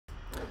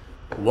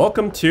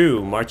Welcome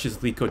to March's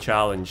Leetcode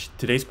challenge.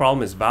 Today's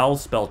problem is Vowel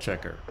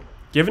Spellchecker.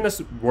 Given a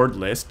word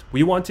list,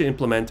 we want to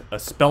implement a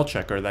spell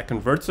checker that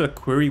converts a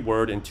query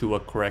word into a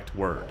correct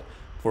word.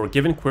 For a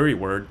given query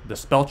word, the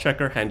spell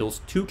checker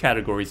handles two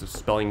categories of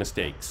spelling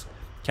mistakes.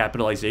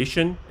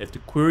 Capitalization, if the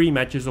query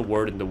matches a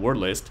word in the word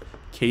list,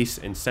 case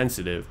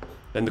insensitive,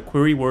 then the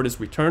query word is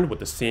returned with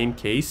the same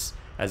case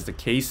as the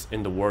case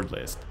in the word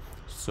list.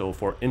 So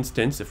for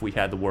instance, if we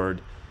had the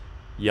word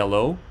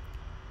yellow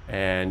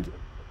and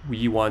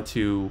we want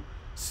to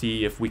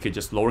see if we could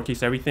just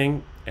lowercase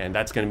everything, and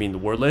that's going to be in the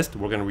word list,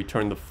 we're going to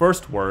return the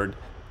first word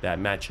that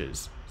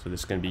matches. So this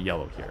is going to be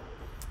yellow here.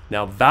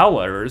 Now, vowel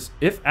errors,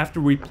 if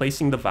after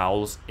replacing the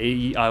vowels A,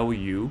 E, I, O,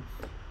 U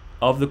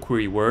of the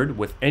query word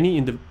with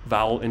any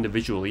vowel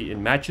individually, it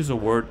matches a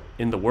word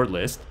in the word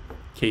list,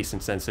 case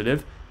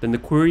insensitive, then the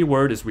query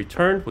word is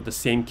returned with the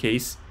same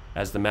case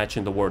as the match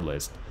in the word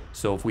list.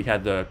 So if we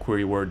had the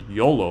query word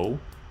YOLO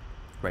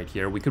right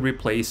here, we could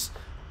replace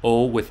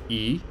O with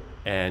E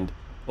and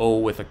O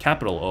with a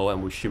capital O,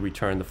 and we should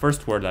return the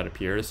first word that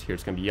appears. Here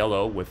it's going to be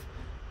yellow with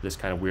this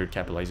kind of weird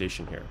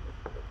capitalization here.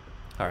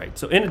 All right,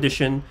 so in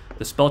addition,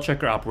 the spell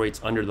checker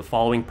operates under the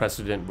following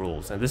precedent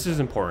rules, and this is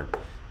important.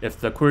 If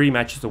the query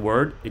matches the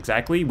word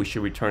exactly, we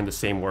should return the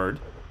same word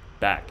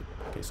back.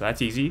 Okay, so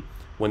that's easy.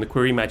 When the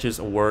query matches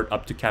a word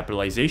up to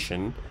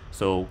capitalization,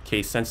 so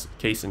case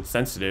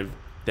insensitive,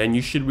 then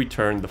you should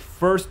return the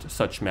first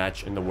such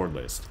match in the word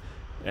list.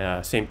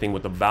 Same thing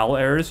with the vowel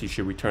errors, you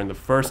should return the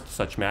first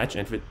such match,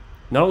 and if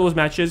none of those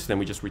matches, then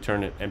we just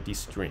return an empty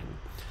string.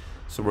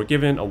 So we're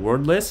given a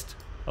word list,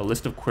 a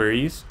list of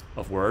queries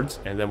of words,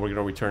 and then we're going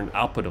to return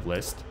output of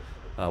list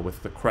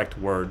with the correct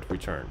word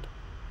returned.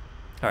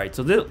 All right,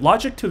 so the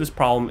logic to this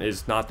problem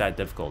is not that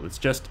difficult. It's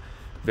just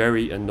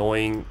very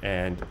annoying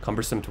and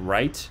cumbersome to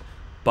write,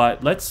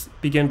 but let's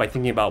begin by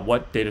thinking about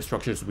what data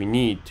structures we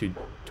need to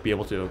be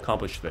able to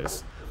accomplish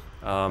this.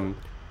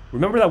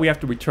 Remember that we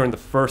have to return the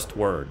first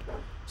word.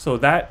 So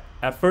that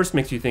at first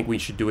makes you think we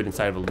should do it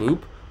inside of a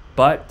loop,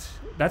 but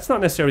that's not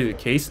necessarily the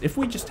case. If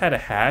we just had a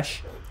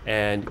hash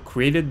and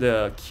created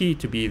the key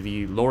to be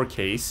the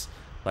lowercase,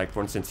 like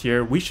for instance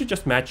here, we should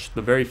just match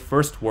the very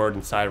first word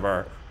inside of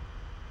our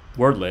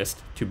word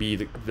list to be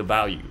the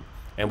value.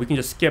 And we can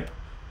just skip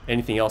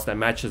anything else that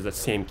matches the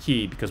same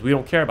key because we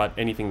don't care about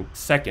anything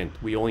second.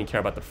 We only care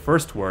about the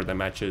first word that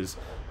matches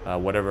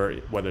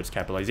whether it's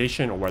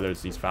capitalization or whether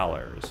it's these vowel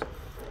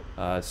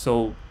errors.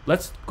 So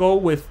let's go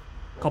with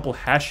a couple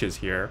hashes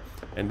here,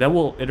 and then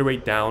we'll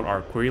iterate down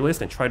our query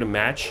list and try to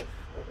match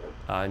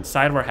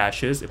inside of our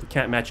hashes. If we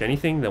can't match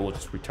anything, then we'll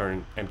just return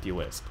an empty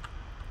list.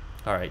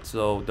 All right,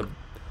 so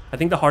I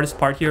think the hardest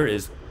part here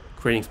is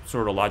creating some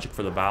sort of logic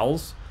for the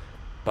vowels,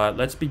 but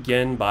let's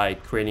begin by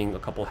creating a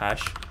couple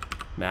hash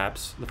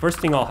maps. The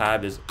first thing I'll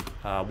have is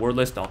word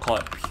list, I'll call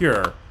it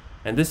pure,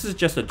 and this is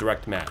just a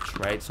direct match,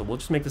 right? So we'll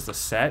just make this a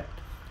set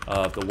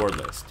of the word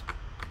list.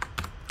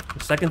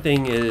 The second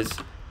thing is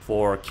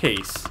for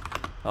case.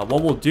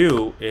 What we'll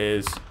do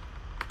is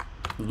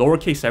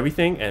lowercase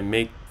everything and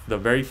make the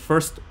very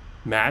first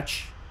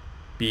match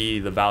be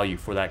the value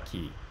for that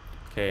key.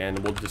 Okay, and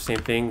we'll do the same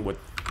thing with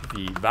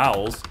the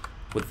vowels.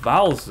 With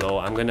vowels though,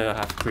 I'm gonna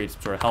have to create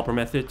some sort of helper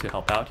method to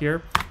help out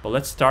here. But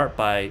let's start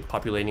by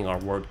populating our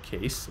word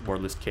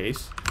list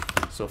case.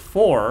 So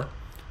for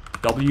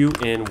W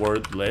in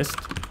word list,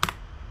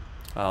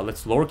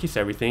 let's lowercase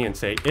everything and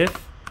say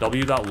if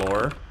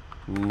w.lower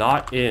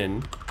not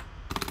in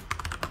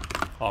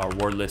our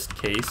word list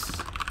case,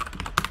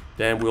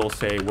 then we'll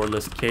say word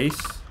list case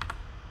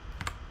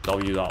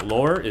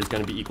w.lower is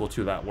going to be equal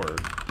to that word.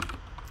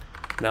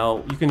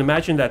 Now you can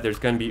imagine that there's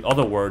going to be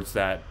other words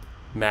that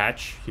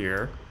match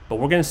here, but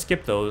we're going to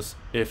skip those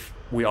if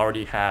we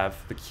already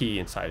have the key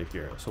inside of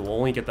here. So we'll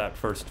only get that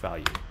first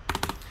value.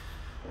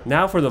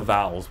 Now for the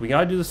vowels, we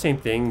got to do the same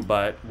thing,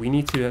 but we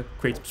need to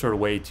create some sort of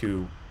way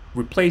to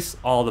replace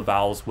all the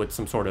vowels with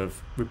some sort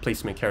of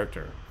replacement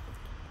character.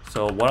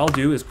 So what I'll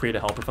do is create a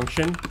helper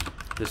function.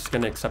 This is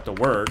going to accept a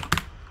word,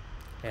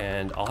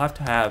 and I'll have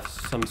to have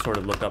some sort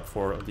of lookup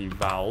for the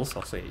vowels.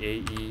 I'll say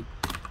A, E,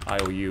 I,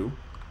 O, U.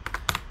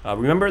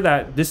 Remember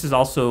that this is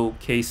also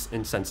case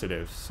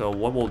insensitive. So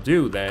what we'll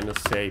do then is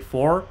say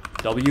for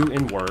W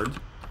in word,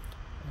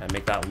 and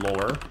make that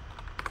lower.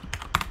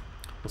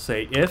 We'll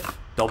say if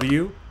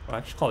W, or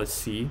actually call it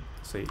C,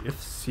 say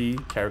if C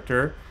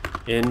character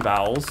in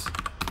vowels,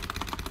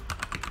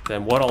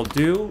 then what I'll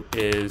do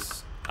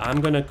is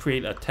I'm going to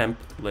create a temp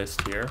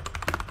list here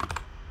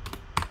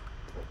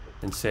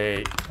and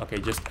say, okay,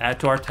 just add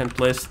to our temp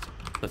list,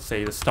 let's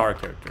say the star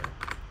character.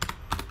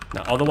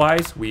 Now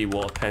otherwise, we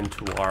will append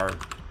to our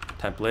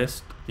temp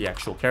list the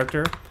actual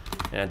character,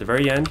 and at the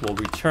very end, we'll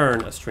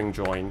return a string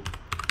join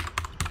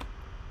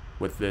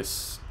with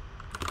this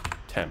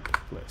temp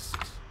list.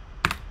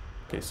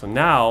 Okay, so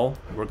now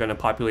we're going to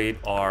populate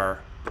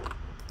our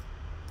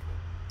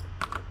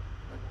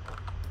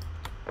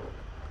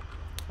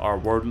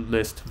word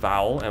list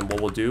vowel, and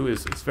what we'll do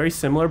is it's very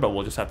similar, but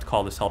we'll just have to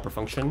call this helper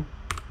function.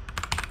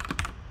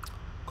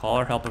 Call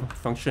our helper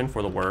function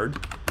for the word,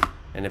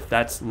 and if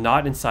that's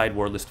not inside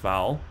word list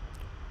vowel,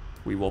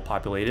 we will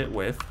populate it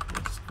with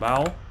this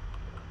vowel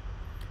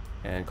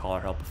and call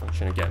our helper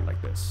function again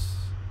like this.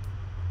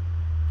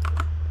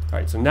 All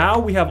right, so now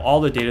we have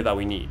all the data that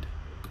we need.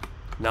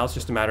 Now it's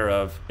just a matter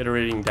of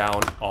iterating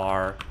down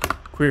our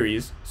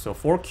queries. So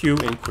for Q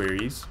in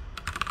queries,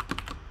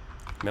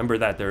 remember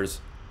that there's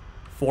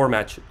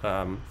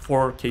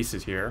four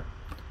cases here,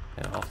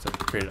 and I'll have to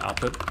create an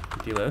output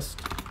empty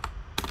list.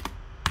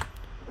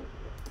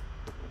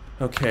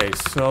 Okay,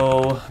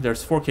 so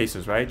there's four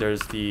cases, right?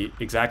 There's the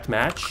exact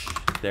match,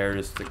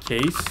 there's the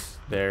case,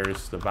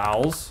 there's the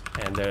vowels,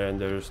 and then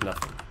there's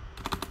nothing.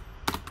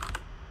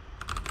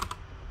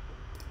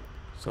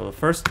 So the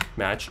first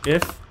match,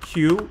 if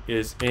Q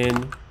is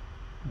in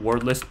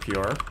word list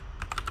pure,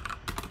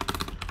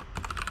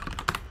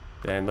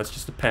 then let's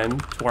just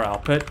append to our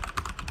output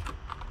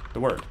the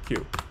word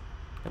Q,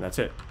 and that's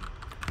it.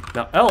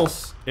 Now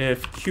else,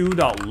 if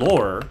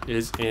Q.lower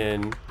is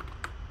in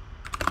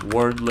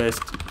word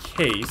list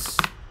case,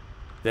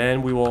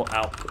 then we will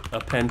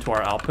append to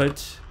our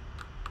output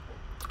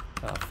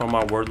from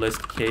our word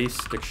list case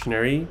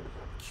dictionary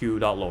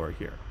Q.lower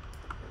here.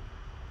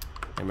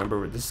 And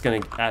remember, this is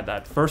going to add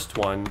that first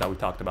one that we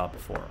talked about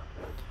before.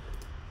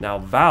 Now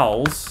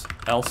vowels,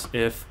 else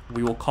if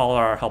we will call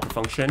our helper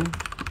function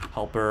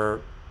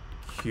helper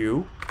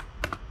Q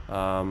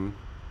in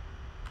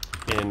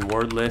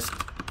word list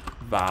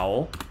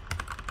vowel.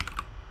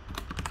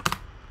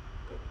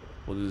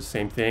 We'll do the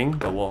same thing,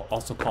 but we'll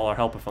also call our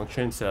helper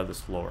function instead of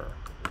this lower.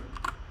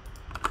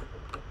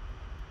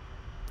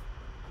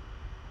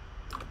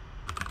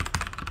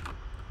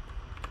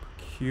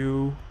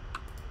 Q,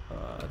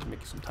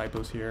 making some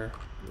typos here,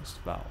 this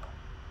vowel.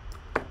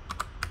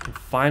 And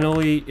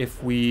finally,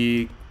 if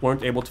we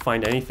weren't able to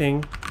find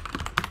anything,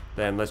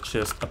 then let's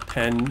just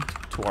append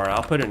to our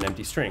output an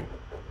empty string.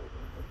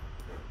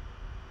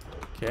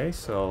 Okay,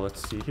 so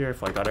let's see here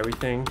if I got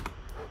everything.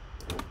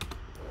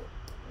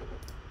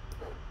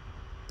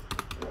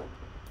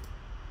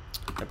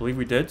 I believe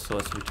we did, so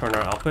let's return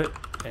our output,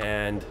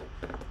 and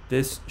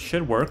this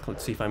should work.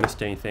 Let's see if I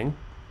missed anything.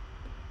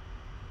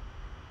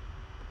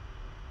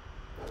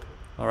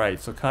 All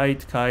right, so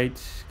kite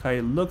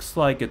looks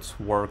like it's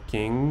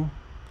working.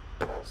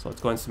 So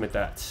let's go ahead and submit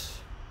that.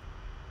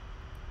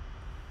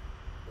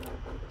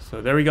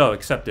 So there we go,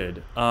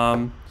 accepted.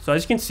 So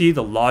as you can see,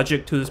 the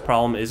logic to this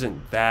problem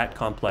isn't that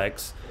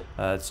complex.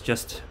 It's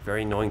just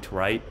very annoying to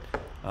write.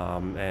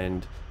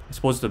 And I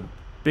suppose the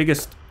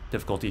biggest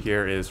difficulty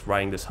here is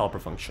writing this helper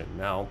function.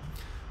 Now,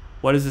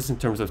 what is this in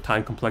terms of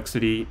time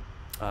complexity?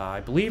 I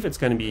believe it's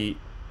going to be,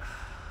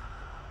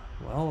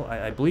 well,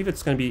 I believe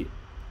it's going to be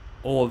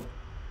O of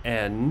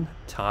n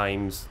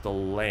times the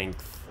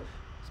length,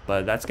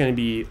 but that's going to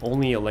be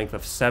only a length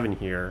of 7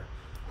 here.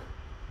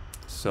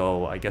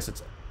 So I guess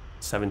it's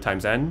 7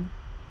 times n.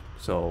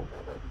 So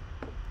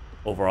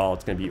overall,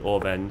 it's going to be O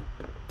of n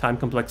time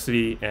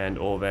complexity and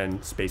O of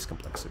n space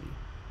complexity.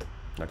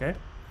 Okay.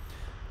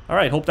 All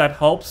right, hope that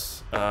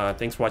helps.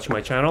 Thanks for watching my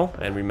channel,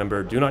 and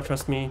remember, do not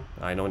trust me,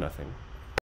 I know nothing.